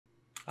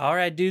All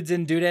right, dudes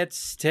and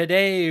dudettes,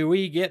 today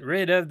we get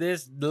rid of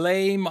this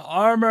lame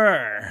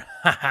armor.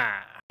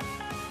 Haha.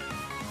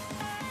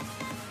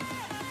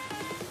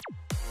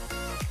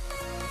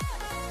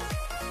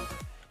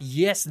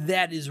 Yes,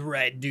 that is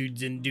right,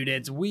 dudes and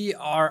dudettes. We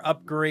are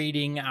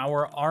upgrading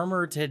our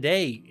armor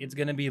today. It's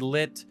going to be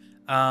lit.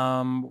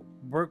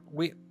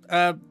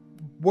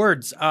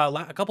 Words.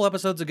 A couple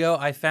episodes ago,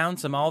 I found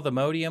some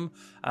AllTheModium,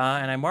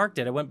 and I marked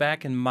it. I went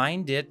back and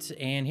mined it,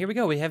 and here we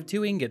go. We have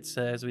 2 ingots,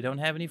 as we don't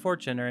have any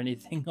fortune or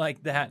anything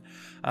like that.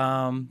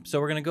 So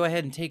we're going to go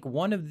ahead and take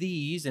one of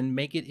these and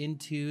make it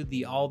into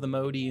the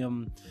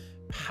AllTheModium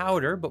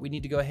powder, but we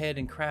need to go ahead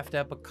and craft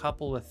up a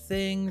couple of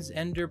things.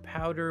 Ender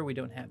powder. We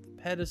don't have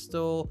the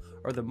pedestal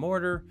or the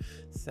mortar.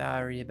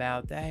 Sorry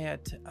about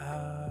that.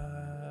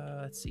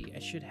 Let's see. I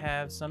should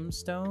have some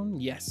stone.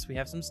 Yes, we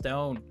have some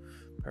stone.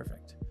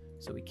 Perfect.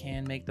 So we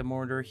can make the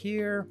mortar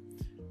here.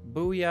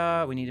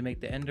 Booyah. We need to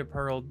make the ender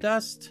pearl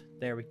dust.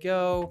 There we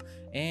go.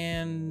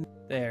 And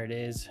there it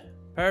is.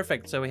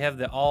 Perfect. So we have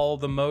the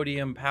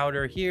AllTheModium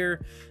powder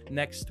here.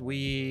 Next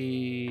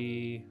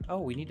we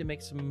need to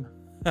make some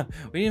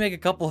we need to make a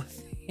couple of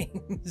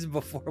things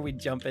before we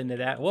jump into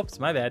that. Whoops,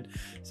 my bad.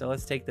 So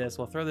let's take this.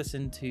 We'll throw this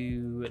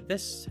into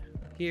this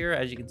here.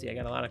 As you can see, I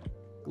got a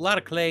lot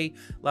of clay,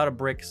 a lot of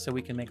bricks, so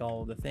we can make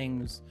all of the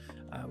things.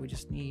 We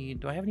just need,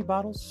 do I have any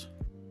bottles?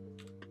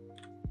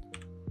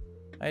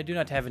 I do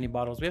not have any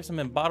bottles. We have some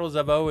bottles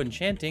of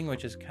enchanting,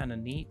 which is kind of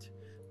neat,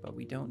 but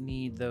we don't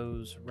need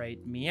those right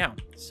meow.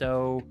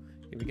 So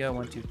here we go,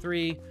 1, 2,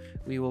 3.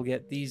 We will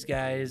get these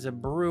guys a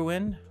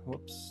brewing.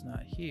 Whoops,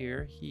 not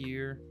here,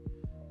 here,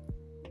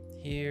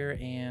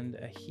 and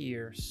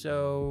here.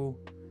 So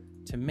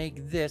to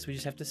make this, we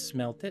just have to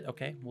smelt it.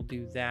 Okay, we'll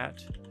do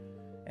that.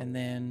 And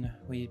then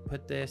we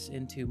put this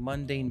into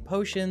mundane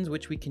potions,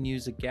 which we can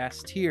use a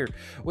gas tier.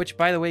 Which,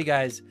 by the way,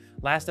 guys,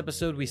 last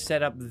episode we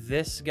set up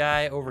this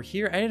guy over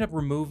here. I ended up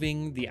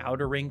removing the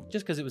outer ring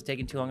just because it was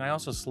taking too long. I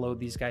also slowed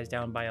these guys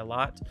down by a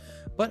lot.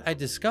 But I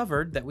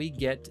discovered that we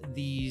get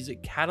these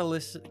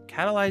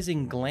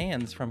catalyzing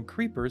glands from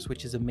creepers,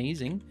 which is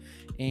amazing.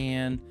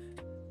 And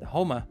the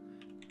home,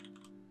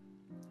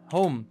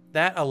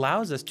 that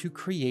allows us to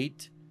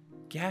create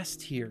gas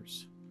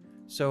tiers.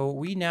 So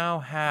we now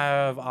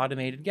have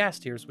automated gas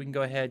tiers. We can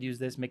go ahead, use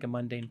this, make a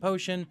mundane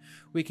potion.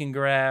 We can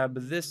grab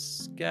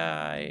this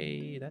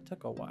guy. That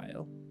took a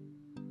while.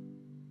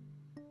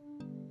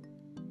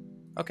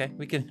 Okay,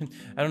 we can,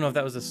 I don't know if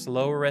that was a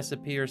slower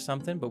recipe or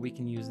something, but we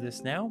can use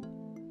this now.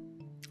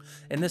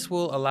 And this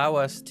will allow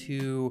us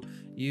to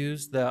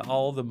use the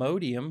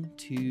AllTheModium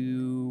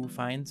to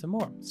find some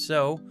more.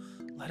 So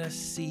let us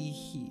see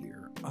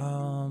here.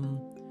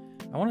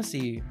 I want to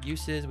see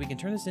uses. We can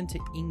turn this into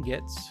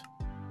ingots.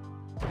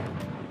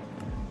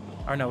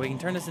 Or no, we can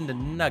turn this into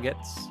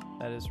nuggets.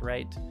 That is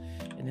right.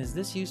 And is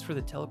this used for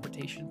the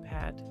teleportation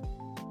pad?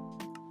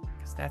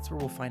 Because that's where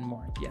we'll find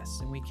more. Yes,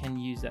 and we can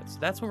use that. So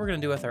that's what we're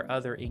going to do with our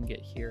other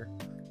ingot here.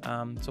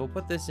 So we'll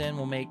put this in.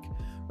 We're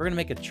going to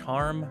make a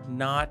charm,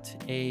 not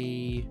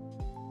a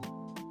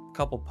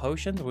couple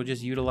potions. We'll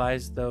just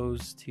utilize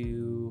those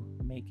to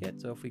make it.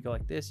 So if we go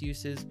like this,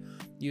 uses,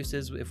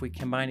 if we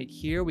combine it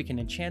here, we can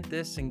enchant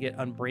this and get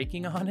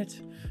unbreaking on it,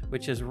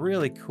 which is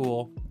really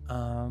cool.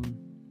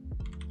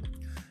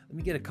 Let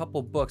me get a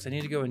couple books. I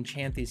need to go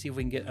enchant these, see if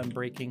we can get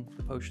unbreaking.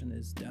 The potion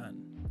is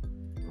done.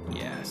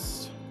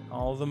 Yes,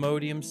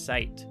 AllTheModium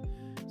sight.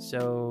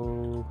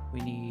 So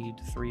we need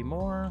 3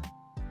 more.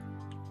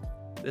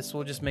 This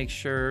will just make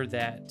sure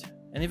that,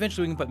 and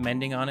eventually we can put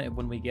mending on it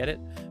when we get it,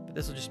 but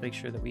this will just make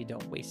sure that we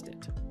don't waste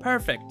it.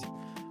 Perfect.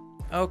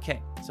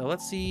 Okay, so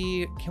let's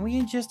see. Can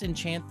we just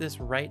enchant this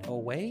right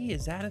away?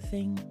 Is that a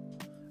thing?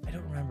 I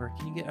don't remember.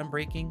 Can you get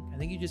unbreaking? I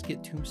think you just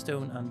get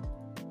tombstone on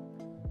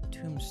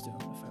tombstone,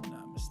 if I'm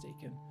not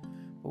mistaken.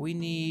 But we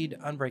need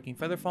unbreaking.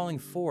 Feather falling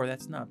 4.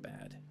 That's not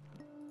bad.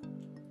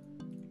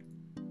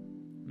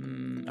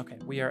 Okay,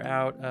 we are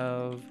out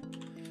of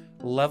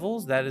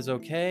levels. That is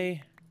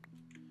okay.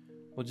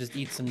 We'll just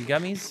eat some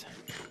gummies.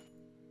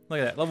 Look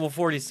at that. Level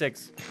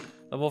 46.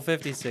 Level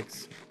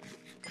 56.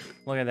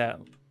 Look at that.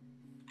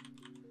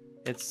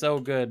 It's so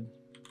good.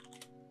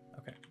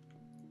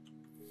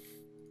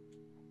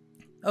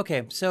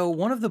 Okay, so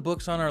one of the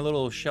books on our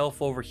little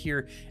shelf over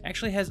here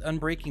actually has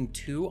Unbreaking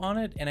 2 on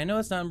it, and I know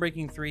it's not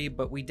Unbreaking 3,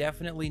 but we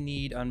definitely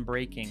need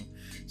Unbreaking.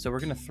 So we're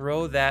going to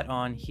throw that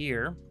on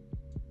here.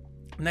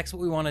 Next,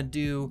 what we want to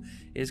do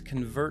is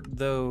convert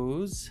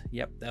those.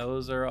 Yep,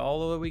 those are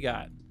all that we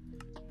got.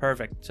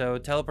 Perfect. So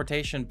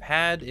teleportation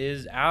pad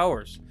is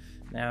ours.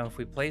 Now, if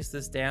we place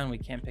this down, we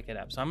can't pick it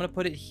up. So I'm going to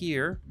put it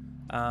here,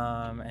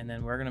 and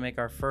then we're going to make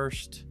our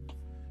first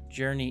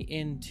journey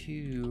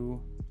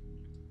into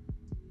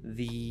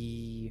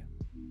the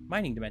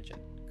mining dimension.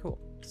 Cool.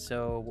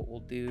 So what we'll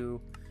do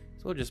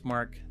is we'll just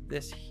mark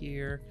this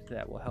here.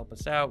 That will help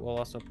us out. We'll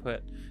also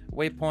put a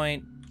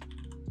waypoint,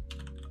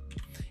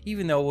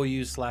 even though we'll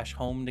use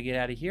 /home to get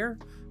out of here.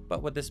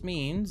 But what this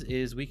means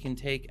is we can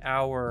take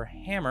our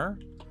hammer,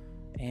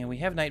 and we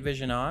have night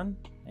vision on,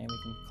 and we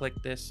can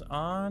click this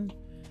on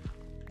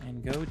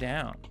and go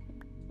down.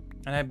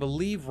 And I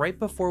believe right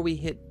before we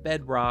hit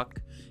bedrock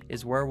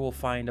is where we'll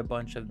find a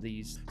bunch of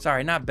these.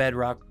 Sorry, not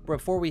bedrock.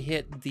 Before we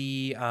hit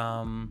the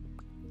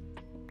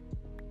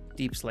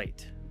deep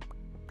slate.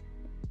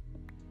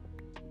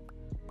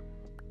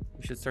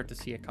 We should start to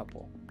see a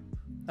couple.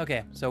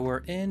 Okay, so we're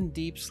in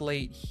deep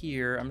slate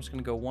here. I'm just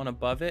gonna go one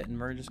above it and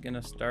we're just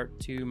gonna start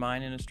to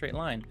mine in a straight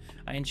line.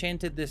 I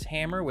enchanted this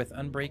hammer with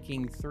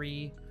Unbreaking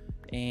 3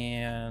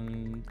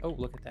 and, oh,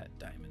 look at that,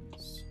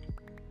 diamonds.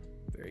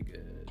 Very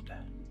good.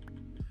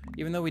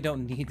 Even though we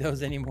don't need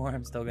those anymore,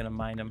 I'm still gonna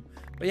mine them.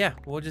 But yeah,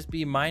 we'll just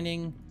be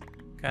mining,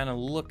 kind of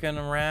looking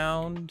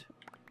around,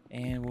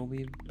 and we'll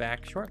be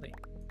back shortly.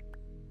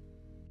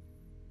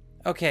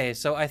 Okay,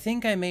 so I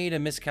think I made a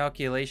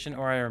miscalculation,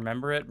 or I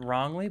remember it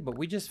wrongly, but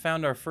we just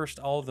found our first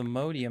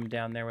AllTheModium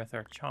down there with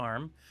our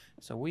charm.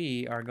 So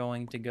we are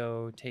going to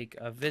go take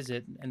a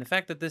visit, and the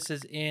fact that this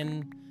is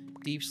in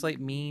Deep Slate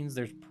means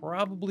there's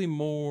probably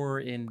more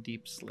in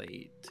Deep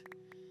Slate.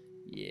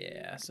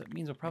 Yeah, so it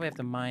means we'll probably have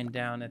to mine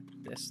down at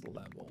this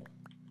level.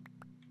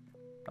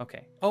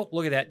 Okay. Oh,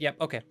 look at that. Yep,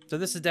 okay. So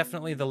this is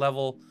definitely the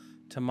level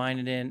to mine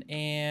it in,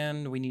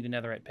 and we need a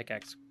netherite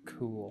pickaxe.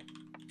 Cool.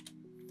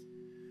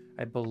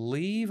 I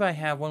believe I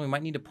have one. We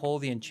might need to pull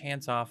the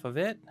enchants off of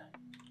it.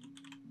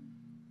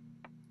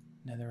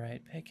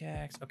 Netherite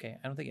pickaxe. Okay,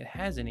 I don't think it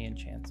has any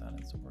enchants on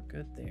it, so we're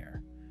good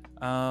there.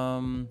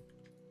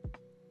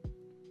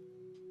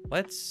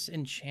 Let's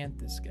enchant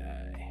this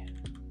guy.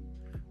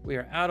 We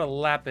are out of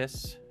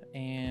lapis,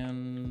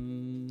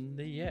 and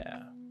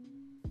yeah.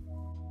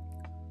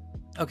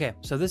 Okay,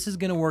 so this is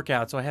gonna work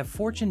out. So I have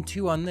Fortune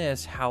 2 on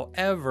this.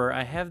 However,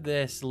 I have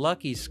this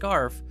Lucky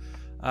Scarf,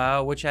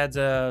 which adds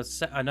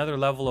another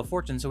level of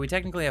Fortune. So we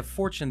technically have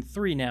Fortune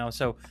 3 now.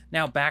 So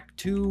now back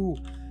to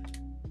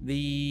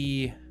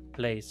the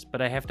place, but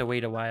I have to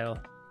wait a while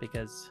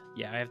because,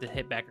 yeah, I have to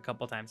hit back a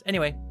couple times.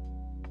 Anyway.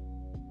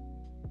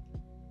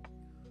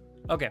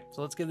 Okay,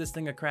 so let's give this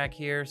thing a crack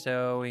here.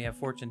 So we have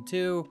Fortune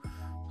 2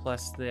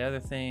 plus the other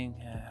thing.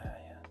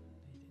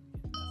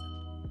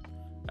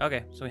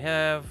 Okay, so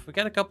we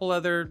got a couple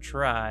other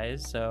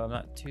tries, so I'm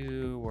not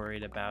too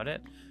worried about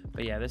it.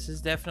 But yeah, this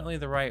is definitely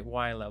the right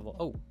Y level.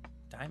 Oh,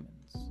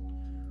 diamonds.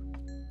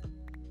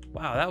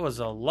 Wow, that was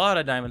a lot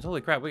of diamonds. Holy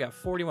crap, we got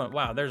 41.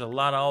 Wow, there's a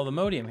lot of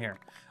AllTheModium here.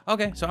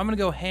 Okay, so I'm gonna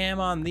go ham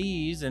on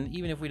these, and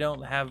even if we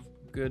don't have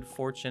good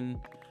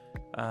fortune,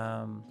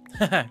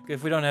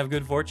 if we don't have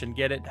good fortune,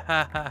 get it?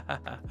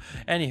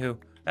 Anywho,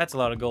 that's a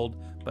lot of gold.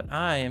 But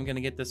I am gonna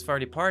get this far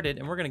departed,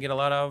 and we're gonna get a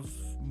lot of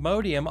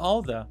modium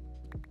AllThe.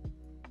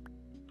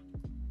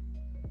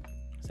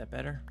 Is that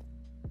better?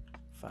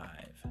 5.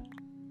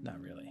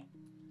 Not really.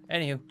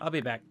 Anywho, I'll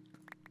be back.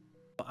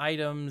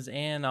 Items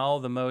and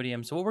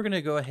AllTheModium. So what we're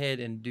gonna go ahead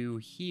and do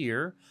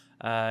here,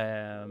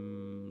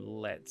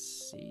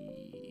 let's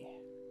see.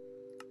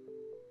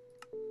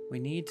 We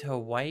need to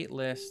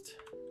whitelist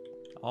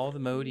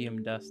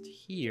AllTheModium dust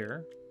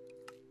here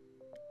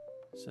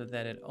so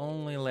that it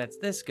only lets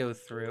this go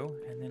through,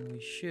 and then we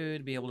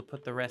should be able to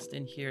put the rest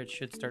in here. It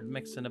should start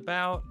mixing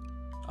about.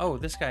 Oh,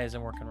 this guy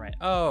isn't working right.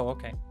 Oh,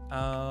 okay.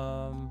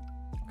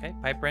 Okay,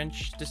 pipe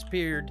wrench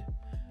disappeared.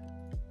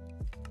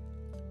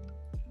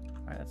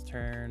 All right, let's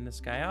turn this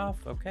guy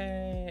off.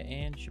 Okay,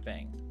 and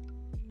shebang.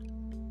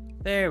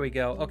 There we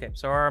go. Okay,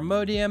 so our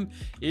modium,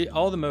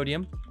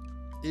 AllTheModium,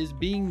 is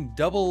being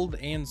doubled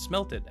and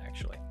smelted,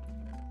 actually.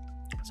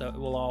 So it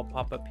will all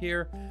pop up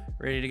here,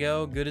 ready to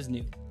go, good as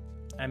new.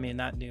 I mean,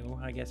 not new,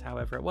 I guess,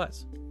 however it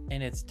was.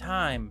 And it's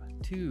time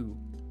to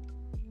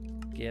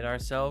get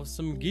ourselves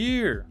some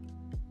gear.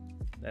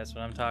 That's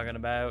what I'm talking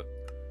about.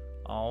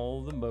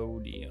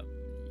 AllTheModium,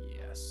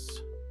 yes.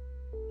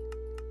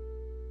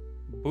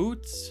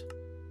 Boots.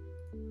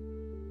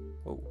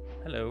 Oh,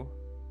 hello.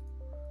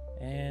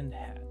 And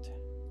hat.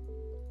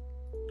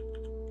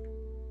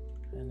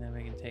 And then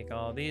we can take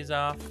all these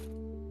off.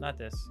 Not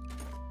this.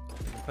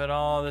 Put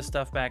all this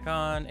stuff back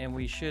on, and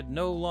we should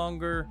no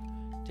longer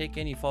take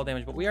any fall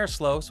damage. But we are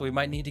slow, so we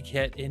might need to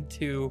get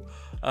into,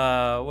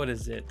 what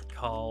is it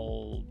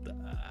called?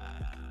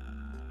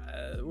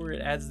 Where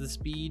it adds the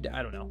speed.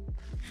 I don't know.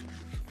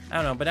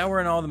 But now we're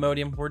in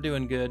AllTheModium. We're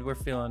doing good. We're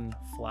feeling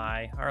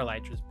fly. Our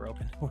elytra's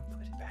broken. We'll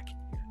put it back in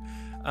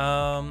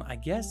here. I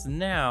guess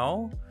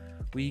now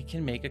we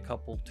can make a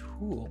couple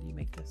tools. How do you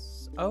make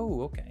this?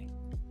 Oh, okay.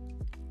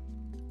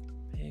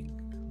 Pig,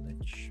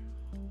 lich,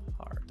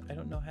 heart. I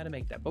don't know how to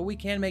make that, but we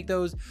can make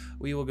those.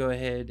 We will go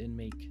ahead and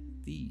make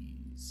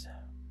these.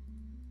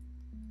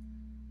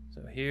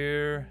 So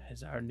here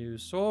is our new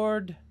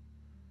sword.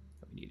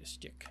 We need a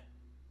stick.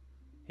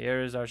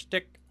 Here is our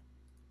stick.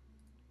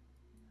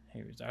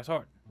 Here's our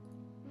sword.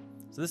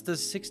 So this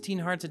does 16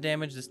 hearts of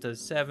damage. This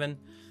does 7.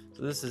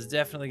 So this is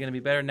definitely going to be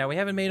better. Now, we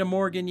haven't made a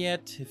Morgan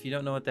yet. If you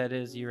don't know what that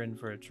is, you're in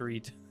for a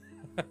treat.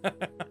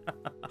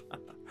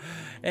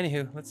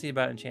 Anywho, let's see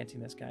about enchanting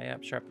this guy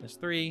up. Sharpness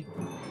 3.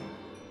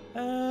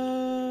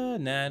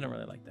 Nah, I don't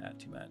really like that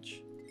too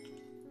much.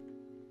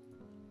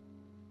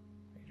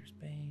 Raider's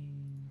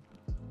Bane.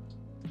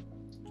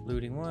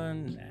 Looting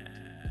 1. Nah,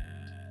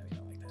 we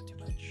don't like that too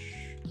much.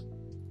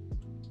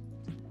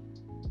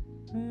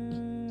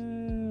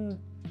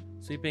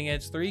 Sweeping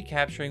edge 3,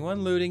 capturing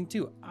 1, looting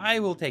 2. I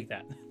will take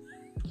that.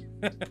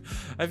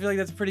 I feel like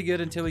that's pretty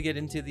good until we get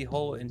into the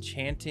whole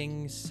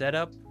enchanting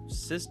setup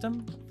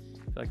system.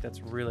 I feel like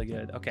that's really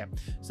good. Okay,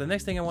 so the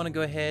next thing I want to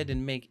go ahead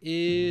and make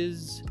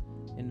is,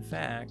 in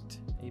fact,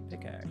 a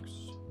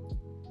pickaxe.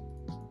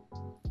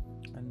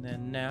 And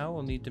then now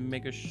we'll need to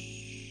make a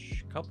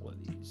couple of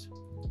these.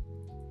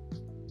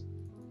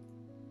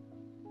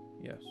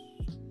 Yes.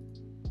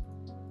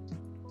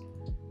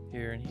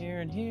 Here and here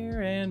and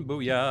here, and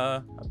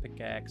booyah, a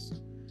pickaxe.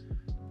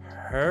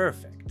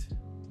 Perfect.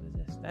 What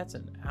is this? That's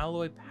an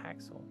alloy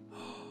paxel.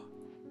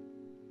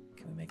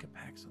 Can we make a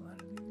paxel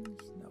out of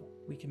these? No.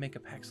 We can make a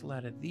paxel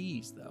out of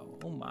these, though.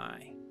 Oh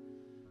my.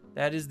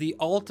 That is the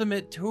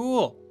ultimate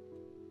tool.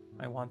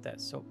 I want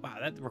that. So, wow,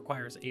 that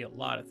requires a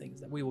lot of things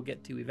that we will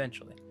get to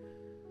eventually.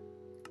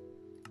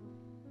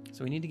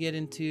 So we need to get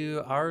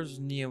into Ars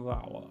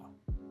Nievawa.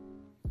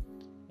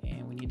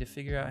 And we need to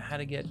figure out how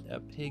to get a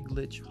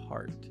piglich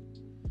heart.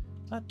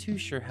 Not too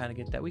sure how to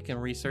get that. We can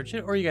research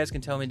it, or you guys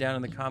can tell me down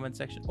in the comment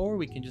section, or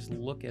we can just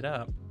look it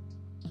up.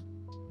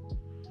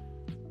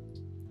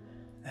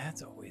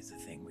 That's always the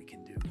thing we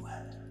can do.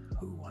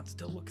 Who wants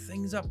to look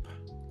things up?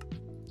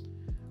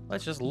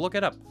 Let's just look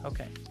it up.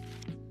 Okay.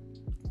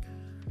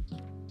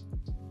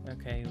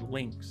 Okay,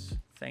 links.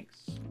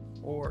 Thanks.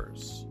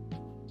 Ores.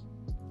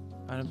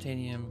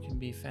 AllTheModium can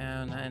be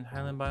found in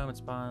Highland biome. It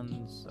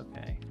spawns.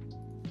 Okay.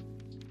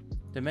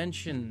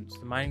 Dimensions.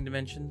 The mining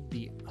dimension.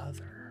 The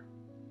other.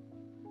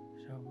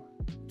 So,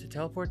 to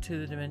teleport to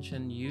the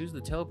dimension, use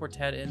the teleport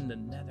tab in the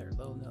nether.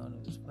 Little known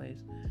of this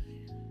place.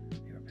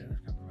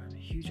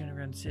 Huge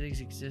underground cities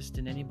exist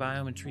in any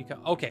biome and tree.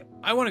 Okay,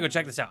 I want to go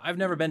check this out. I've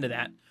never been to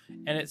that,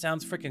 and it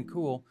sounds freaking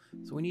cool.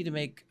 So we need to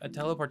make a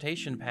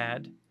teleportation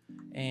pad,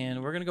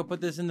 and we're gonna go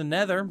put this in the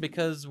nether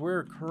because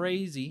we're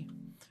crazy.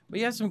 We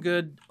have some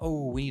good.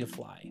 Oh, we need to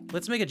fly.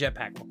 Let's make a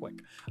jetpack real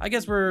quick. I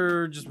guess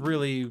we're just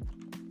really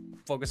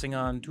focusing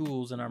on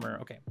tools and armor.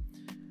 Okay.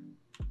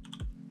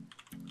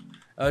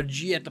 A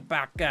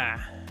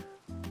jetpack.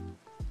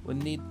 We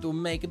need to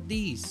make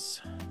these.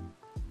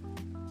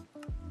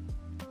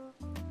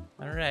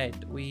 All right,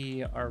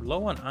 we are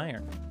low on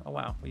iron. Oh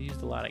wow, we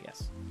used a lot, I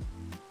guess.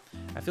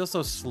 I feel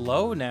so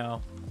slow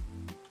now.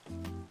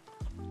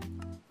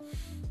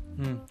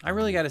 I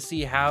really got to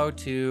see how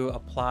to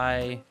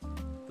apply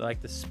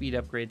the speed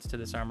upgrades to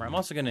this armor. I'm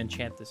also going to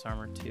enchant this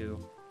armor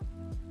too,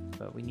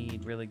 but we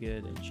need really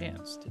good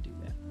enchants to do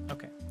that.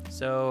 Okay,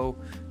 so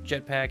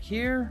jetpack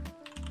here.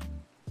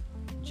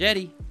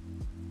 Jetty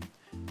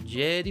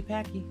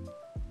packy.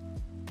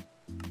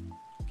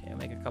 Okay, I'll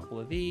make a couple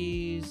of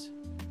these.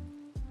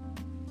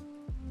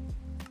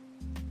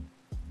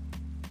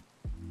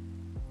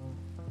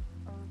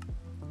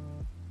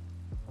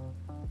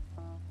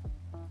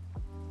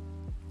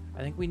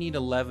 I think we need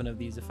 11 of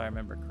these if I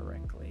remember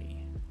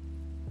correctly.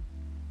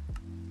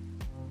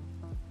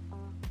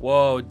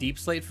 Whoa, deep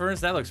slate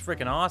furnace? That looks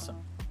freaking awesome.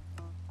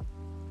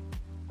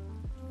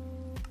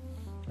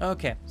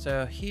 Okay,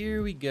 so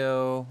here we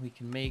go. We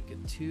can make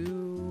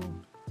 2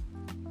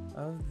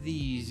 of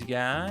these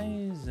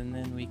guys, and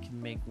then we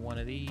can make 1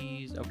 of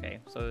these. Okay,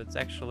 so it's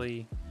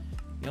actually,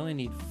 you only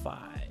need 5.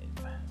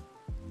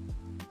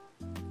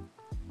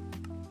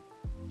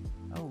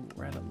 Oh,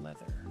 we're out of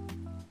leather.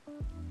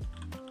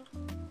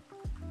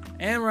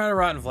 And we're out of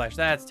rotten flesh.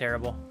 That's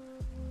terrible.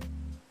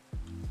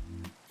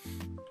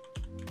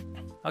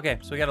 Okay,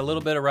 so we got a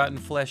little bit of rotten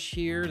flesh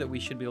here that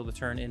we should be able to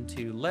turn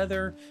into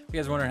leather. If you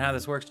guys are wondering how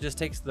this works, it just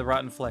takes the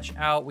rotten flesh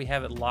out. We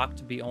have it locked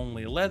to be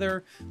only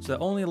leather, so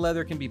only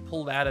leather can be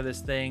pulled out of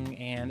this thing,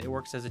 and it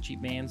works as a cheap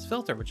man's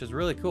filter, which is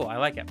really cool. I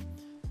like it.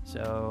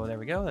 So there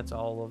we go. That's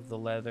all of the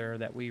leather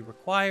that we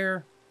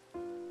require.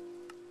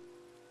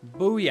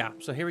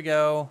 Booyah. So here we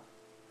go.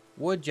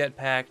 Wood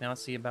jetpack. Now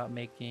let's see about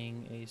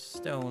making a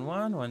stone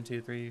one. 1,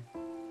 2, 3.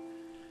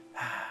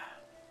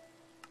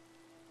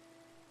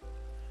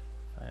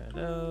 5 of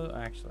those.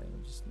 Actually,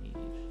 we just need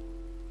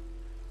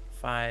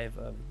 5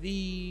 of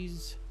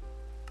these.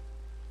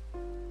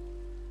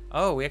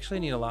 Oh, we actually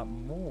need a lot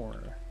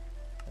more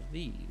of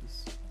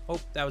these. Oh,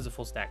 that was a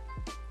full stack.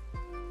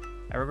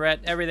 I regret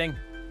everything.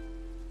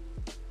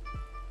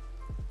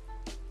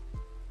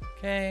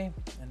 Okay,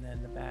 and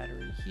then the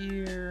battery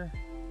here.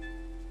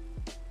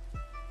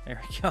 There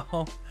we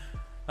go.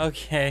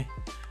 Okay.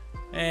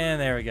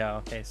 And there we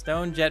go. Okay,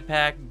 stone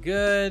jetpack,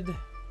 good.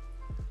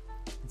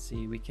 Let's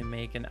see, we can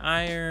make an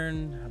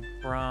iron,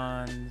 a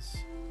bronze,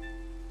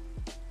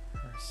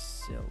 or a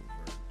silver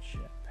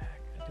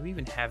jetpack. Do we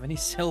even have any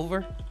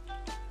silver?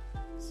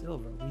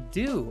 Silver, we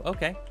do.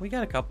 Okay, we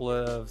got a couple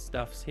of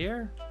stuffs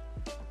here.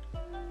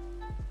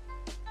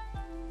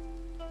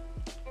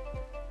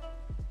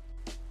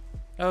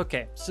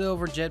 Okay,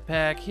 silver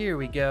jetpack, here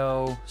we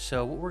go.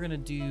 So what we're gonna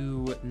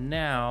do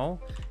now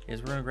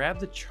is we're gonna grab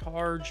the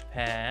charge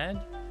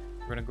pad.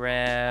 We're gonna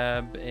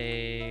grab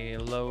a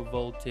low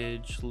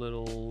voltage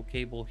little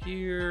cable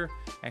here.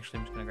 Actually,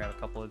 I'm just gonna grab a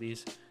couple of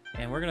these.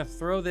 And we're gonna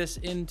throw this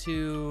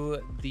into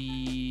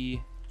the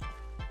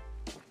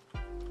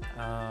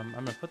I'm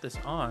gonna put this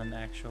on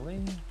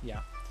actually.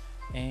 Yeah.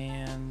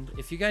 And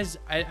if you guys,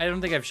 I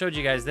don't think I've showed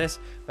you guys this,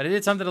 but I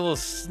did something a little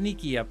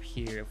sneaky up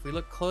here. If we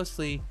look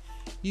closely,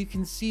 you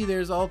can see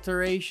there's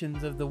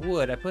alterations of the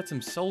wood. I put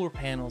some solar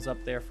panels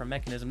up there for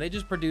Mechanism. They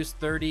just produce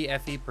 30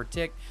 FE per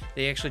tick.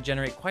 They actually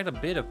generate quite a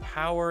bit of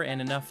power and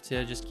enough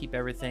to just keep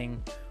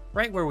everything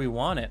right where we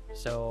want it.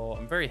 So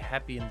I'm very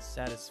happy and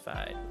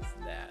satisfied with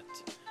that.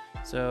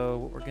 So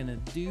what we're gonna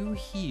do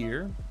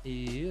here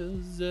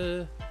is,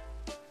 I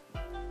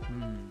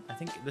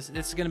think this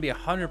is gonna be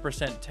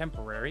 100%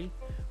 temporary,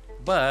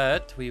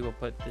 but we will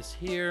put this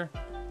here.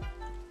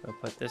 We'll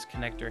put this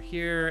connector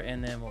here,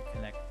 and then we'll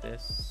connect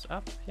this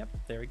up. Yep,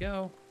 there we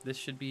go. This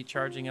should be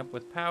charging up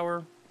with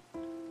power,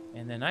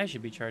 and then I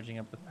should be charging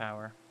up with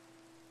power.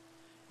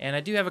 And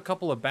I do have a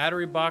couple of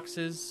battery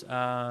boxes,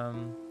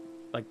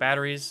 like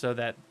batteries, so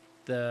that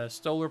the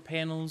solar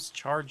panels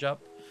charge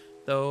up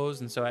those,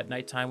 and so at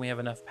nighttime we have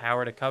enough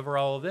power to cover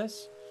all of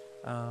this.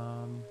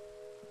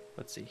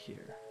 Let's see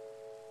here.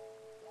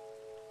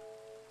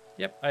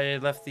 Yep, I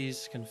left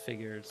these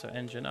configured. So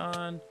engine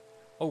on.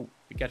 Oh,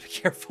 we gotta be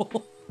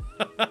careful.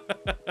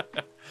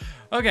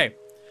 Okay.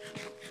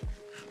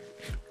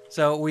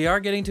 So we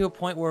are getting to a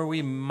point where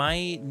we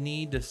might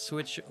need to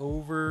switch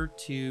over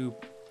to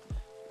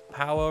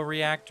power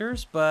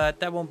reactors, but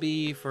that won't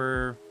be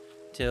for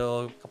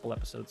till a couple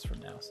episodes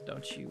from now, so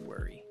don't you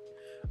worry.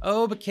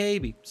 Oh, but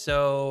KB.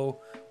 So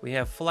we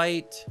have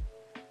flight.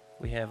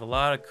 We have a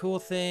lot of cool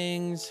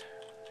things.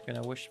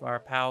 Gonna wish our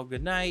pal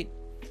good night.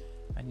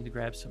 I need to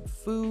grab some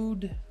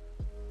food.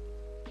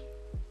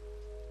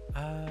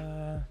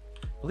 I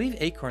believe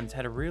Acorns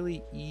had a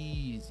really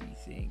easy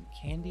thing.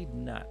 Candied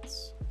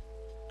nuts.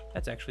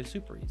 That's actually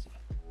super easy.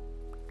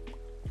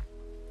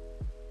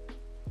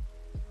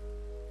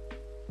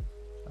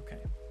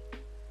 Okay.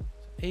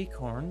 So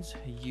Acorns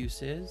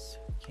uses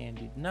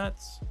candied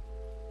nuts.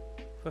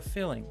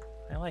 Fulfilling.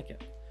 I like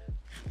it.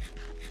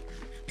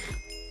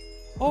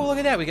 Oh, look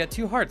at that. We got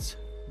 2 hearts.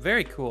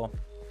 Very cool.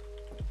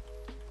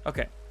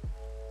 Okay.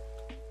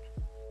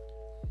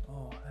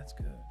 Oh, that's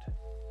good.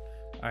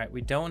 All right,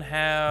 we don't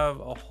have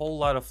a whole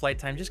lot of flight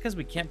time just because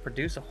we can't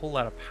produce a whole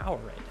lot of power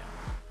right now.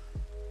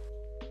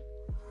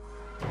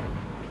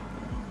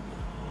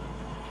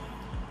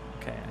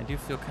 Okay, I do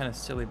feel kind of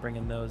silly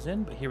bringing those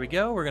in, but here we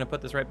go. We're going to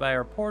put this right by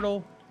our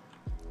portal.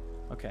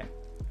 Okay.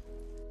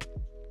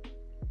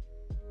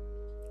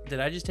 Did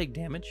I just take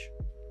damage?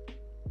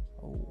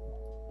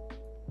 Oh.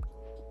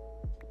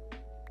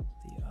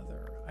 The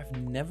other. I've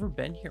never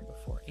been here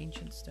before.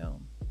 Ancient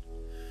stone.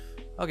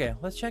 Okay,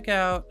 let's check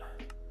out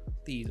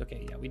these.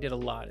 Okay, yeah, we did a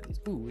lot of these.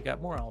 Ooh, we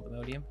got more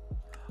AllTheModium.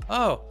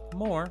 Oh,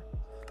 more.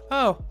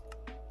 Oh.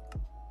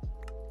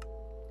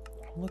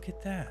 Look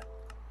at that.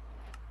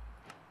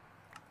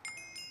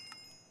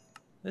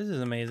 This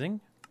is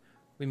amazing.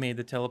 We made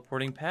the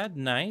teleporting pad.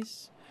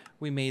 Nice.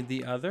 We made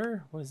the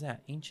other. What is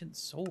that? Ancient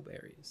soul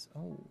berries.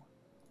 Oh.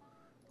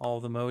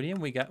 AllTheModium.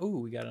 We got, ooh,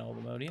 we got an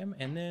AllTheModium.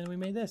 And then we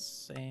made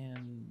this.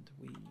 And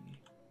we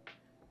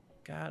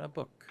got a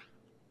book.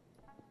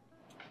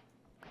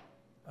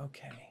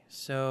 Okay,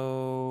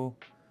 so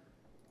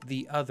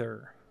the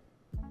other.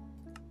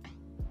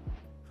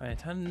 Find a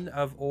ton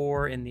of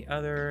ore in the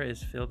other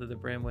is filled to the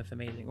brim with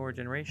amazing ore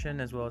generation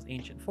as well as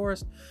ancient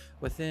forest.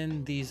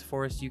 Within these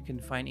forests, you can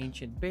find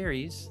ancient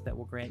berries that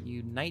will grant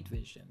you night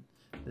vision.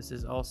 This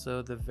is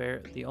also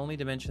the only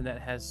dimension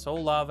that has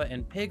soul lava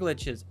and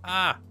piglitches.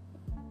 Ah,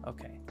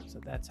 okay, so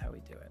that's how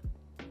we do it.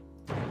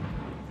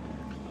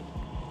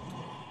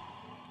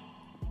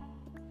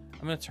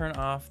 I'm going to turn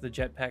off the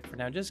jetpack for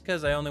now just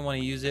because I only want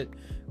to use it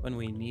when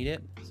we need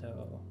it.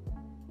 So,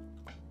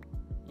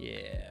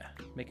 yeah.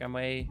 Make our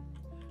way.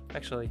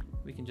 Actually,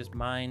 we can just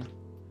mine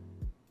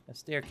a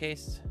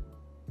staircase.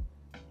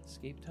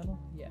 Escape tunnel?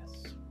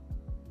 Yes.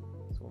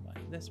 So we'll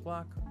mine this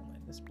block, we'll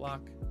mine this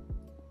block,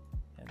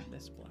 and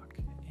this block,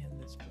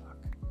 and this block.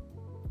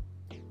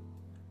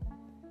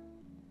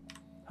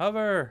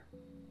 Hover!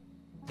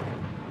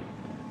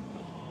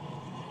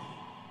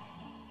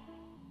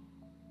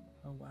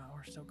 Oh wow,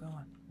 we're still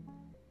going.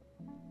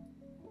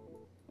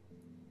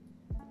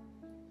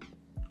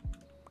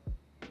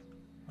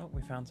 Oh,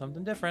 we found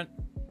something different.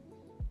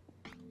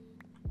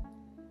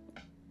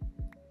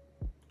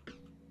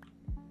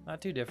 Not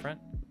too different.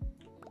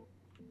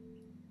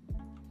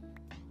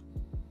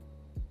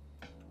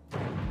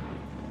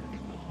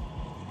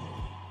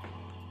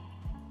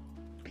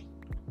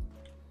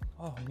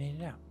 Oh, we made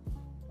it out.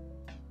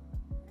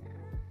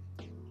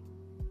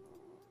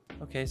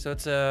 Okay, so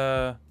it's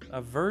a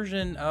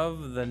version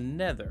of the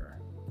Nether.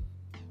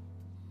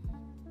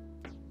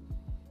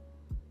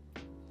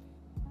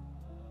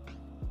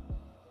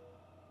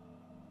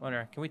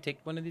 Wonder, can we take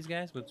one of these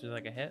guys with just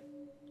like a hit?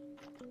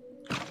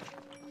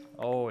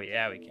 Oh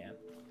yeah, we can.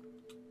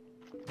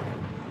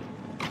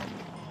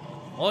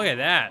 Look at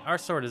that! Our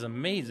sword is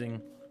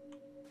amazing.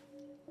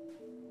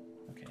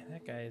 Okay,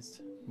 that guy's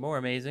more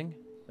amazing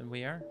than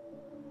we are.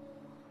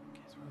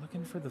 Okay, so we're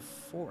looking for the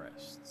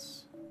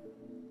forests.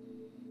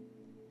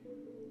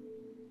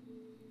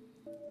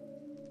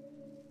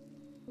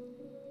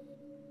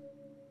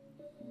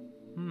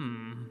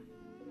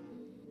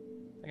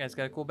 guy's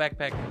got a cool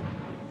backpack.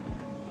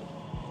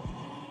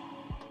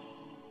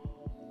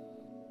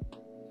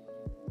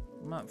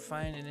 I'm not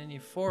finding any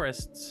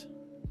forests.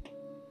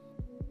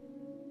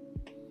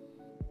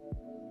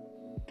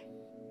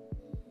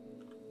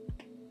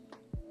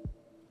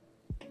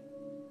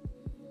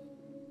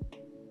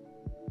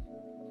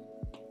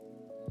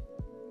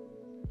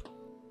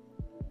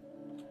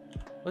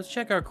 Let's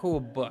check our cool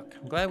book.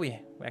 I'm glad we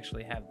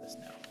actually have this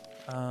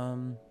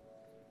now.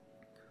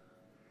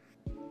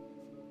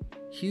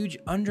 Huge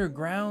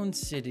underground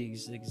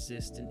cities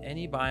exist in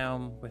any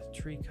biome with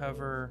tree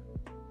cover.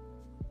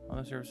 On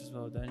the surface as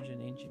well, a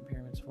dungeon, ancient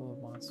pyramids full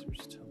of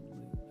monsters to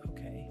loot.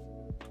 Okay.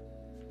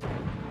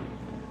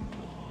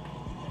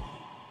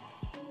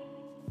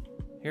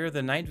 Here are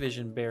the night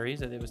vision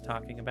berries that it was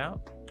talking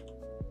about.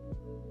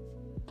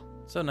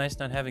 So nice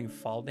not having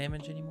fall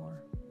damage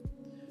anymore.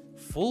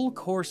 Full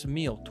course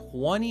meal,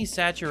 20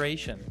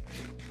 saturation.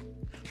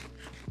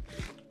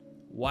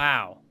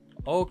 Wow.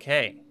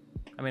 Okay.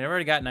 I mean, I've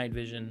already got night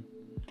vision,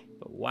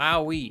 but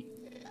wowee.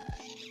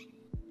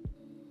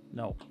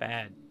 No,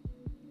 bad.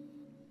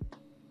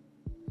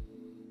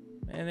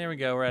 And there we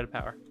go, we're out of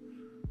power.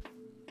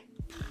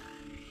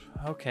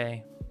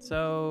 Okay,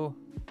 so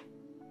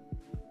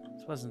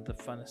this wasn't the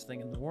funnest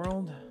thing in the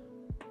world.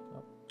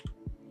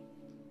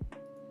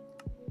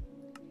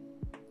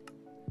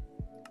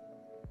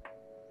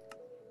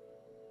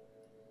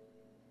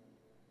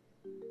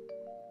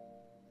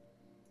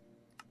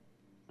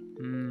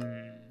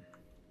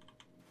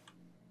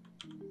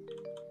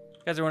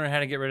 You guys are wondering how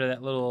to get rid of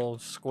that little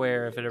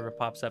square. If it ever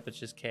pops up, it's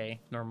just K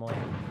normally.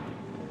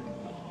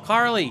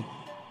 Carly!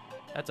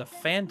 That's a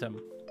phantom.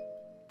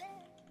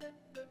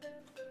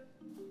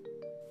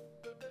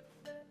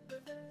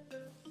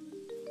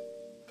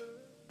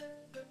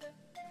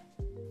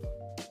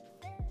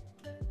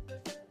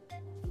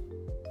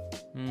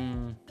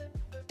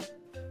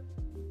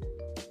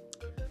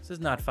 This is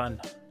not fun.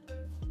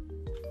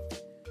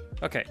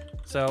 Okay,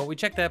 so we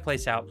checked that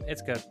place out.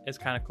 It's good. It's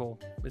kind of cool.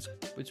 It's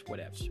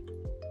whatevs.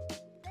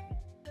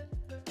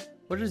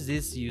 What is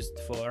this used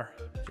for?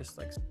 Just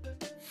like...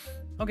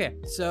 Okay,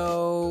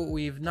 so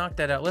we've knocked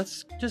that out.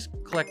 Let's just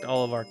collect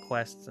all of our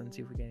quests and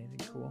see if we get anything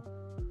cool.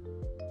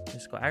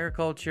 Mystical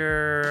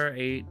agriculture,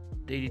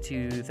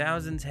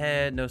 82,000's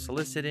head, no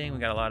soliciting. We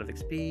got a lot of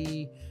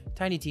XP.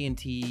 Tiny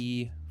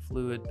TNT,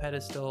 fluid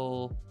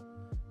pedestal,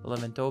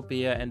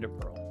 Elementopia, ender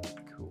pearl.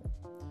 Cool.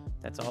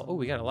 That's all. Oh,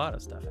 we got a lot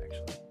of stuff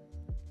actually.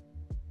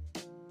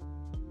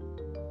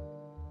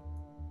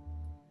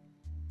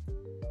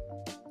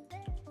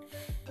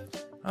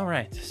 All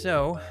right,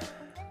 so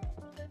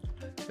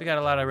we got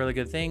a lot of really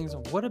good things.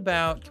 What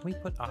about, can we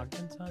put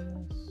augments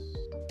on this?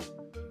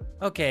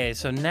 Okay,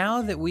 so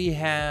now that we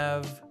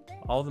have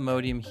all the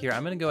modium here,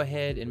 I'm gonna go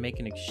ahead and make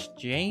an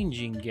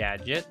exchanging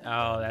gadget.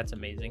 Oh, that's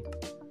amazing.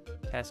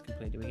 Task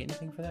complete. Do we get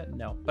anything for that?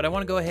 No, but I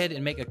wanna go ahead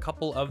and make a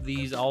couple of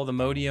these all the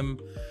modium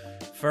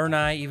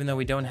ferni, even though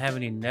we don't have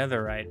any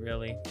netherite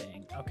really.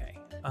 Dang, okay.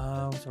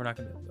 So we're not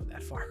gonna be able to go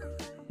that far.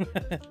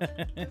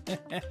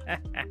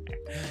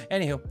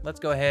 Anywho, let's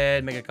go ahead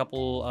and make a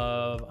couple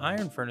of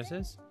iron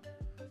furnaces.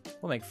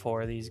 We'll make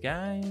 4 of these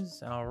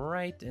guys. All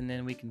right, and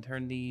then we can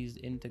turn these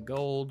into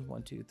gold.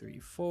 1, 2, 3,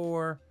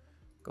 4.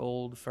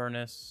 Gold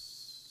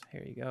furnace.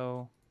 Here you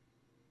go.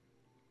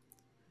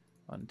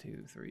 1,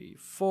 2, 3,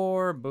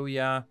 4.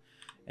 Booyah.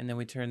 And then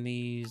we turn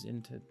these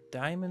into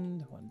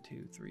diamond. 1,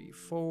 2, 3,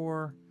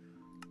 4.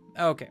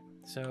 Okay,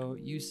 so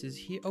uses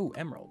here. Oh,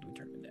 emerald. We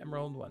turn into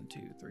emerald. 1, 2,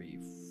 3,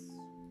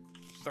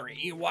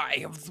 3.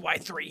 Why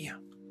 3?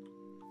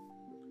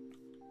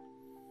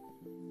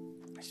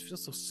 I just feel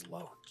so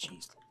slow.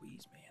 Jeez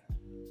Louise, man.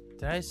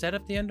 Did I set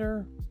up the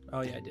ender?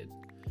 Oh, yeah, I did.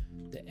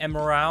 The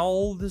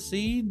emerald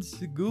seeds?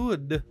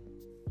 Good.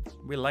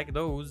 We like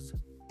those.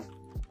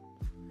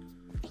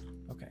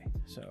 Okay,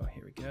 so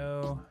here we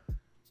go.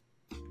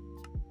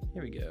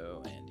 Here we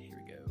go, and here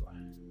we go.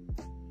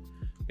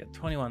 We got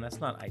 21. That's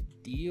not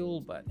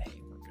ideal, but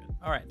hey, we're good.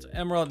 All right, so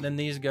emerald, and then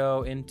these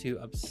go into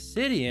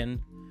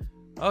obsidian.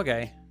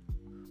 Okay.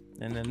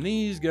 And then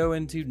these go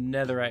into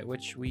netherite,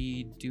 which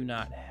we do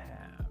not have.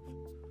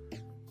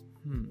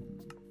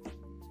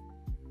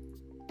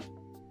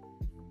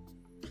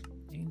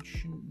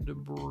 Ancient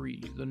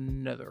debris, the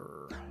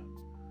nether.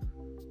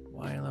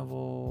 Y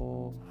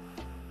level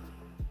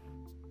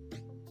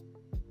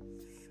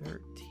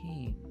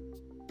 13.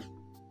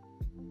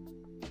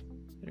 I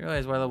didn't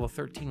realize Y level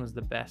 13 was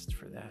the best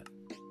for that.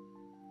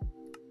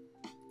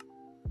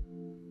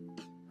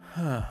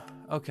 Huh.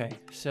 Okay,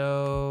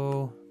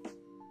 so...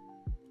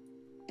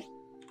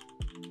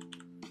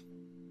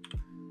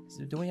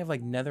 do we have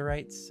like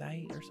netherite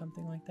site or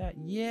something like that?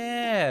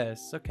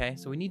 Yes. Okay,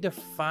 so we need to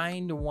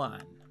find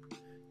one.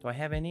 Do I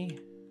have any?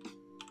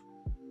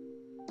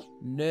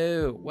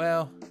 No.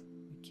 Well,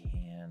 we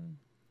can.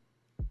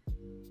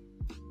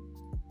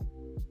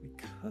 We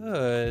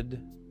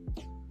could.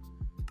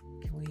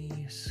 Can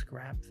we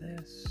scrap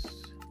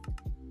this?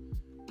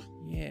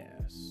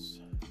 Yes.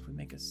 If we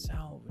make a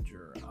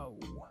salvager. Oh.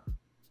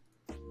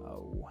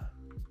 Oh.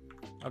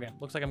 Okay,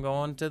 looks like I'm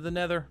going to the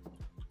nether.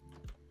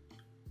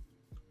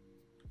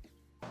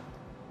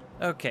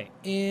 Okay,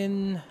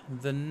 in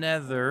the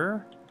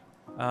nether,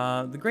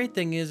 the great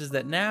thing is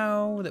that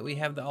now that we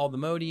have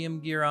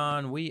AllTheModium gear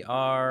on, we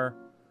are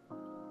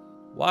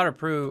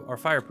waterproof, or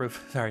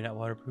fireproof. Sorry, not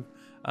waterproof.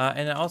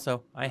 And then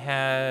also, I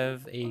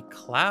have a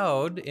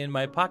cloud in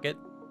my pocket.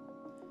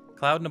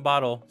 Cloud in a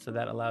bottle, so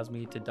that allows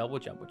me to double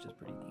jump, which is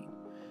pretty neat.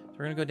 So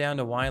we're gonna go down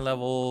to Y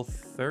level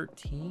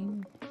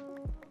 13.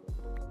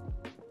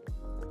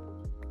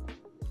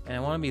 And I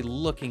want to be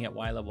looking at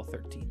Y level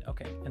 13.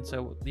 Okay, and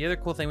so the other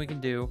cool thing we can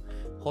do,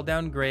 hold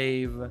down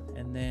grave,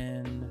 and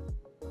then,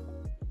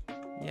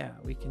 yeah,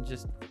 we can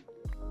just,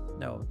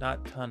 no,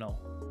 not tunnel,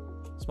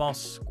 small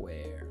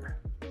square.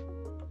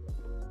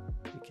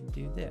 We can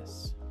do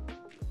this.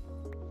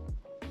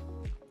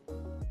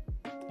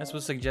 This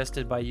was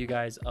suggested by you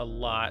guys a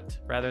lot,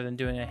 rather than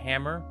doing a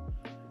hammer,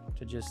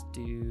 to just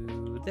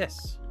do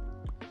this.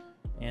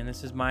 And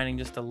this is mining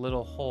just a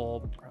little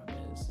hole. The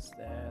problem is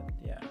that,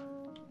 yeah,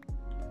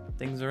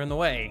 things are in the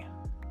way.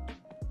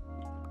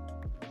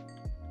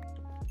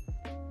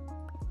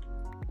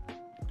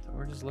 So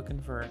we're just looking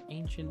for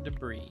ancient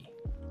debris.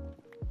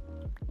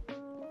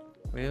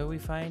 Will we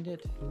find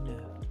it? Who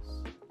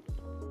knows?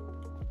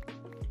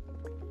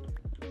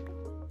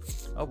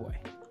 Oh boy,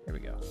 here we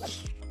go.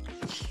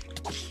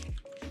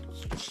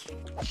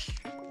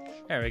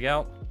 There we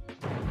go.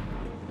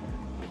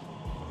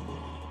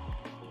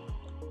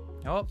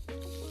 Oh.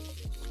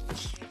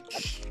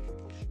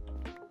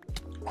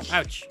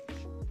 Ouch.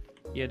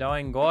 You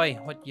doing, guy?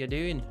 What you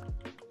doing?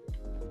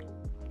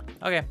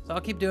 Okay, so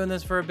I'll keep doing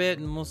this for a bit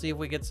and we'll see if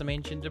we get some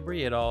ancient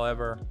debris at all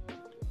ever.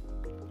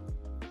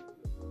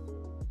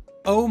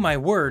 Oh my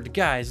word,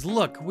 guys,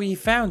 look, we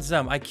found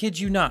some. I kid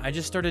you not. I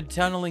just started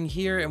tunneling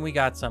here and we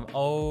got some.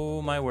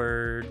 Oh my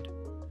word.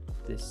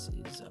 This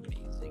is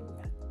amazing.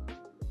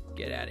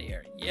 Get out of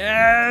here.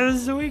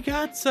 Yes, we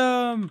got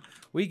some.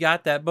 We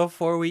got that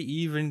before we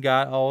even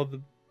got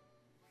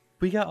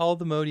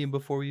AllTheModium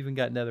before we even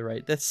got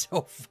netherite. That's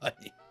so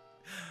funny.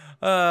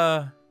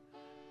 I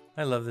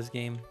love this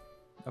game.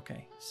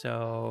 Okay,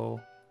 so,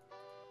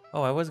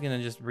 oh, I was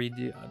gonna just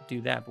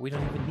do that, but we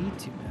don't even need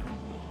to now.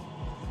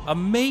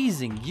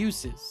 Amazing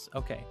uses.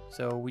 Okay,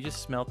 so we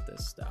just smelt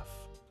this stuff.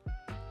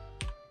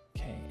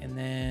 Okay, and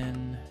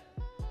then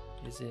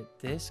is it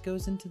this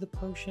goes into the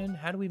potion?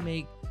 How do we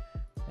make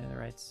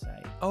netherite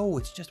site? Oh,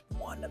 it's just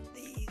one of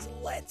these.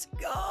 Let's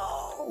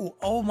go.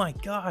 Oh my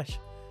gosh.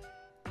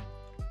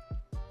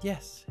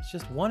 Yes, it's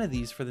just one of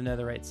these for the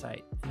netherite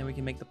site, and then we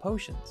can make the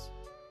potions.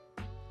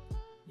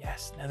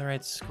 Yes,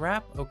 netherite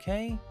scrap.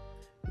 Okay,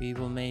 we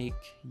will make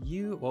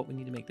you. Well, we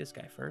need to make this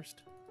guy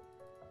first.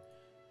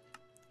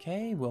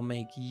 Okay, we'll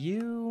make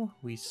you.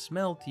 We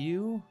smelt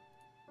you.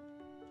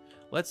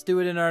 Let's do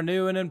it in our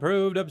new and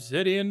improved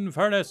obsidian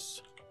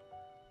furnace.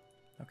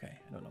 Okay,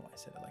 I don't know why I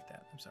said it like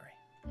that. I'm sorry.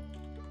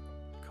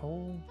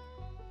 Coal.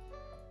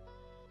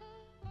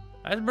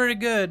 That's pretty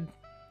good.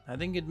 I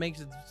think it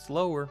makes it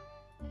slower.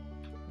 How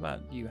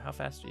about you? How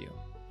fast are you?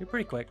 You're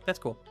pretty quick. That's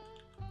cool.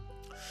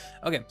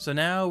 Okay, so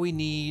now we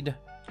need,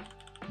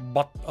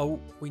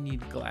 we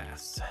need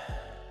glass.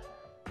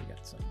 We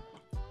got some.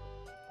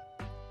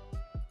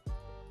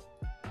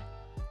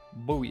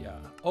 Booyah.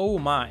 Oh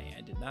my,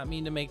 I did not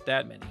mean to make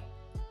that many.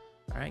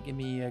 All right, give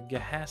me a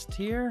gahast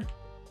here.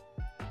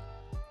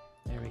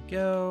 There we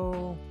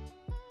go.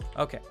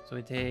 Okay, so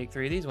we take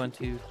 3 of these. 1,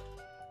 2,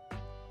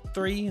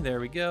 3. There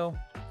we go.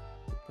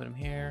 Put them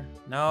here.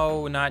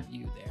 No, not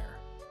you there.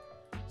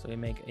 So we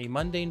make a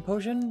mundane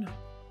potion.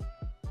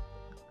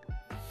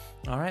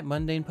 All right,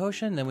 mundane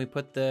potion. Then we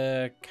put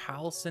the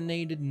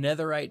calcinated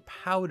netherite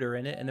powder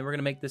in it, and then we're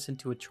gonna make this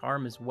into a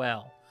charm as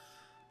well.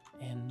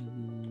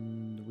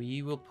 And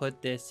we will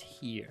put this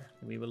here.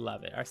 We will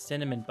love it. Our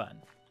cinnamon bun.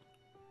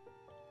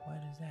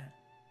 What is that?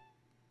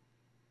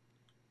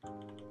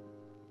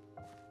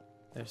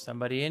 There's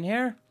somebody in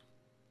here.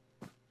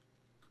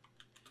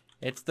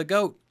 It's the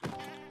goat.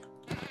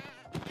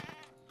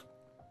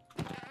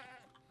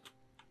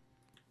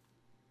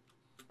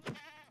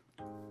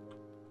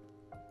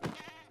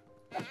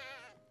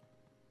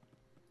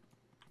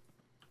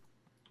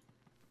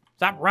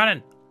 Stop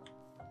running.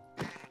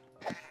 If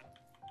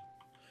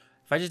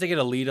I just get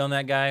a lead on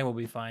that guy, we'll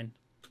be fine.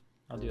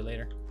 I'll do it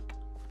later.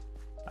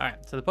 All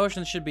right, so the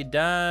potions should be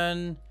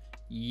done.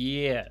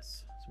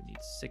 Yes. So we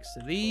need 6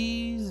 of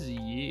these.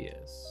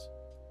 Yes.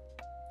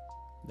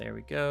 There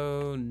we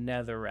go.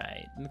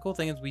 Netherite. And the cool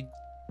thing is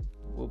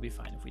we'll be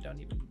fine if we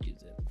don't even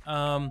use it.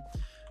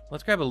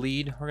 Let's grab a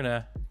lead. We're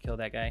gonna kill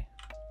that guy.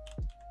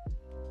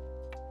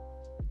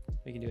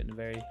 We can do it in a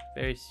very,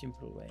 very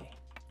simple way.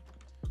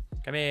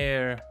 Come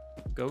here,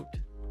 goat.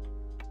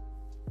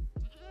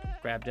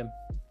 Grabbed him.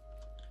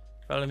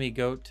 Follow me,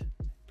 goat.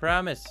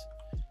 Promise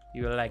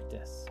you will like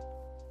this.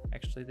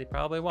 Actually, they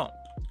probably won't.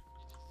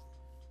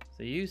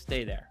 So you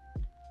stay there.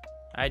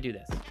 I do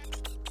this.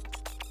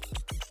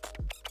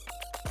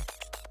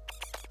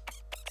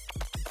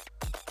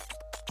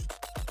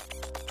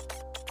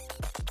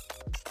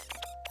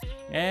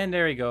 And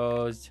there he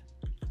goes.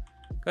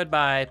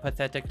 Goodbye,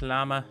 pathetic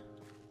llama.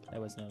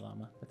 That was no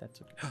llama, but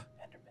that's okay.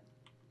 Enderman.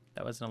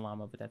 that wasn't a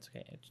llama, but that's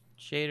okay.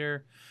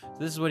 Shader. So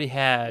this is what he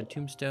had.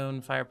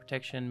 Tombstone, fire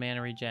protection,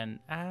 mana regen.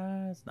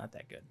 It's not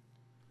that good.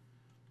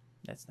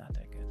 That's not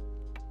that good.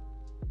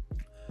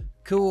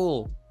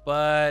 Cool.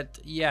 But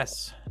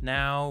yes,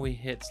 now we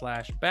hit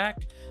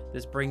 /back.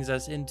 This brings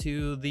us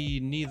into the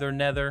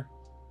nether.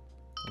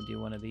 We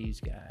do one of these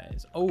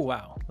guys. Oh,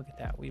 wow. Look at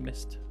that. We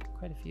missed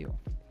quite a few.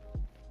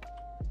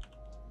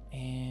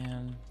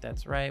 And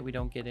that's right. We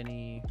don't get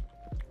any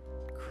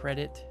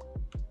credit.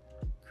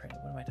 What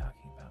am I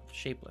talking about?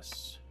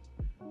 Shapeless.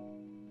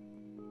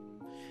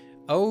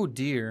 Oh,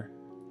 dear.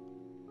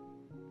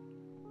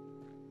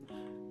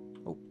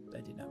 Oh, I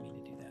did not mean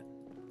to do that.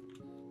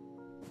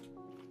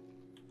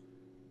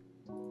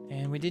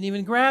 And we didn't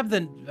even grab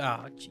the...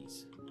 Oh,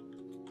 jeez.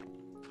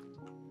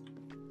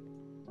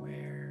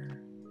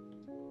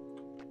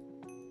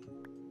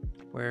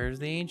 Where's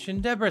the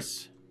ancient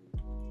debris?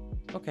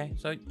 Okay,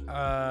 so,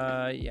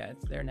 yeah,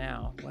 it's there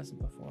now. It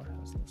wasn't before.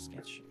 That was a little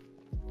sketch.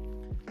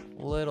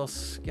 Little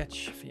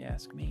sketch, if you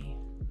ask me.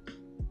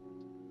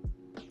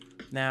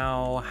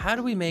 Now, how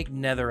do we make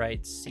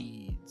netherite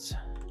seeds?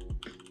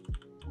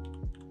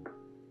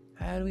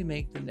 How do we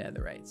make the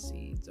netherite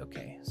seeds?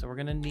 Okay, so we're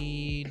gonna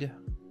need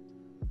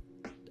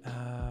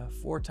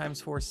 4 times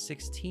 4,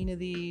 16 of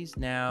these.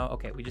 Now,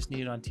 okay, we just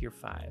need it on tier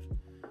 5.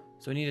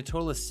 So we need a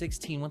total of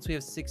 16. Once we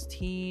have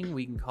 16,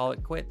 we can call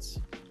it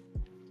quits.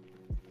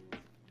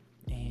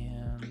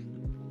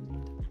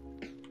 And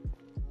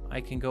I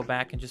can go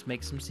back and just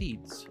make some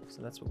seeds.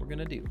 So that's what we're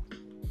gonna do.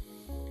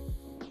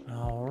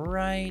 All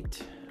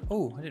right.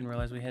 Oh, I didn't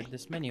realize we had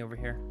this many over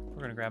here. We're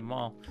gonna grab them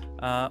all.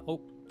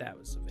 Oh, that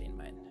was a vein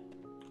mine.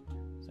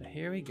 So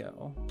here we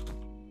go.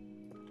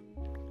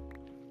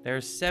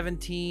 There's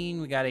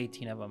 17, we got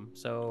 18 of them.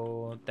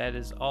 So that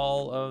is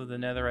all of the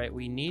netherite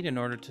we need in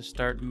order to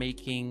start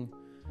making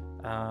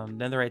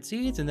netherite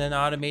seeds, and then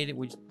automated,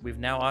 we've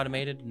now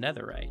automated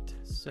netherite.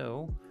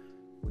 So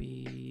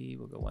we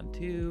will go 1,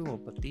 2, we'll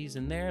put these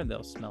in there,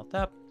 they'll smelt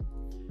up.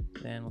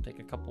 Then we'll take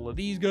a couple of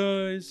these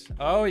guys.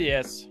 Oh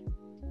yes.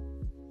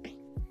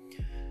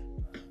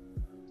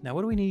 Now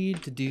what do we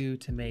need to do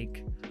to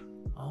make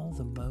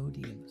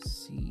AllTheModium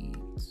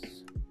seeds?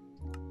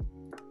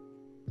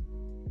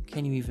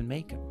 Can you even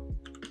make them?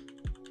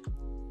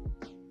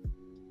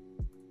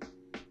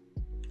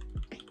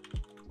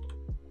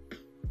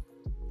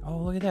 Oh,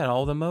 look at that.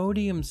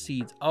 AllTheModium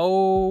seeds.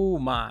 Oh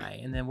my.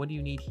 And then what do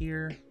you need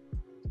here?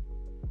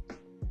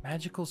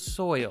 Magical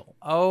soil.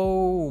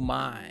 Oh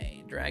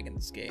my. Dragon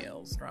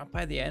scales. Drop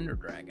by the ender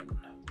dragon.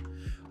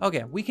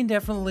 Okay, we can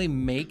definitely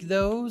make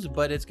those,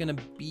 but it's going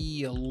to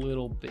be a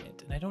little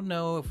bit. And I don't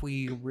know if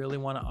we really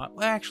want to...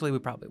 Well, actually, we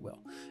probably will.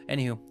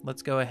 Anywho,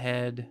 let's go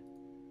ahead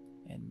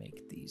and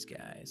make these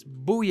guys.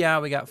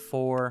 Booyah, we got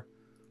 4.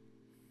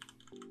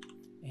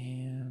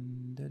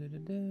 And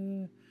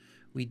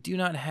we do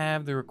not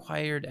have the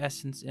required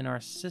essence in our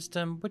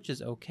system, which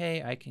is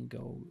okay. I can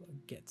go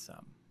get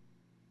some.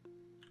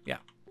 Yeah,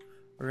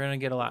 we're gonna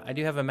get a lot. I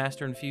do have a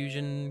master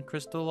infusion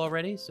crystal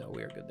already, so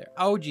we are good there.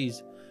 Oh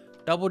geez,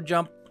 double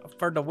jump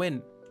for the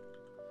win.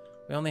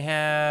 We only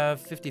have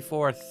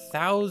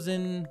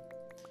 54,000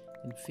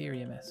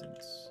 Inferium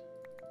essence.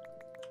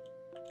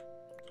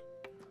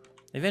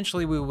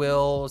 Eventually we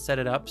will set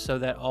it up so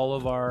that all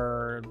of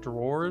our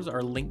drawers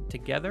are linked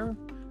together.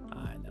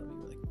 And that'll be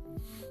really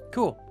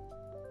cool.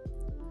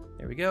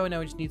 There we go. Now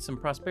we just need some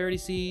prosperity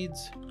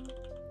seeds.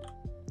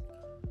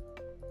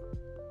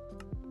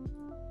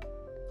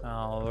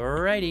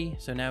 Alrighty.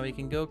 So now we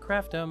can go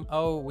craft them.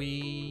 Oh,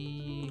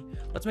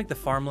 let's make the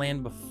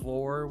farmland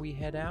before we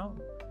head out.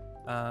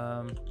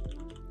 I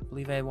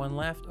believe I have 1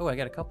 left. Oh, I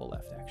got a couple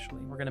left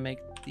actually. We're gonna make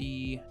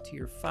the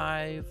tier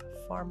 5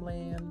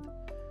 farmland.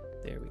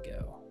 There we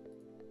go.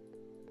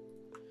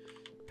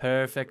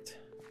 Perfect.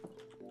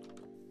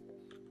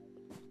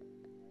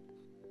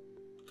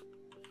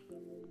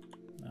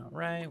 All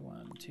right,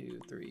 1,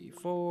 2, 3,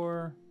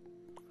 4.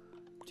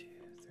 2,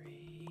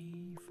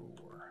 3,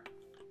 4.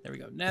 There we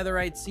go.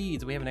 Netherite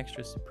seeds. We have an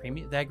extra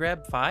premium. Did I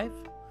grab 5?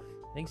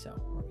 I think so.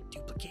 Or we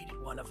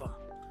duplicated one of them.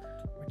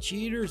 We're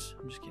cheaters.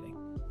 I'm just kidding.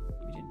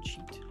 We didn't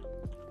cheat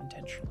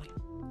intentionally.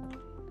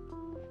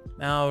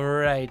 All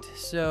right,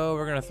 so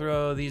we're gonna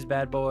throw these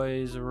bad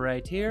boys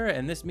right here,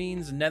 and this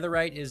means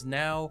netherite is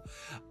now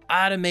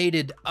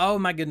automated. Oh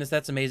my goodness,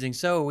 that's amazing.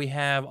 So we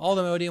have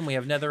AllTheModium, we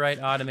have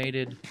netherite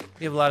automated.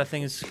 We have a lot of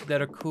things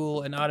that are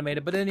cool and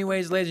automated. But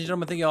anyways, ladies and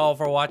gentlemen, thank you all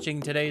for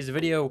watching today's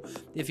video.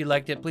 If you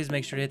liked it, please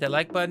make sure to hit that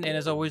like button, and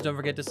as always, don't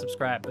forget to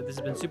subscribe. But this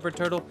has been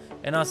Superturtle,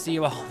 and I'll see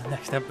you all in the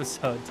next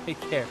episode. Take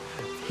care.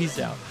 Peace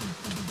out.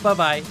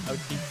 Bye-bye.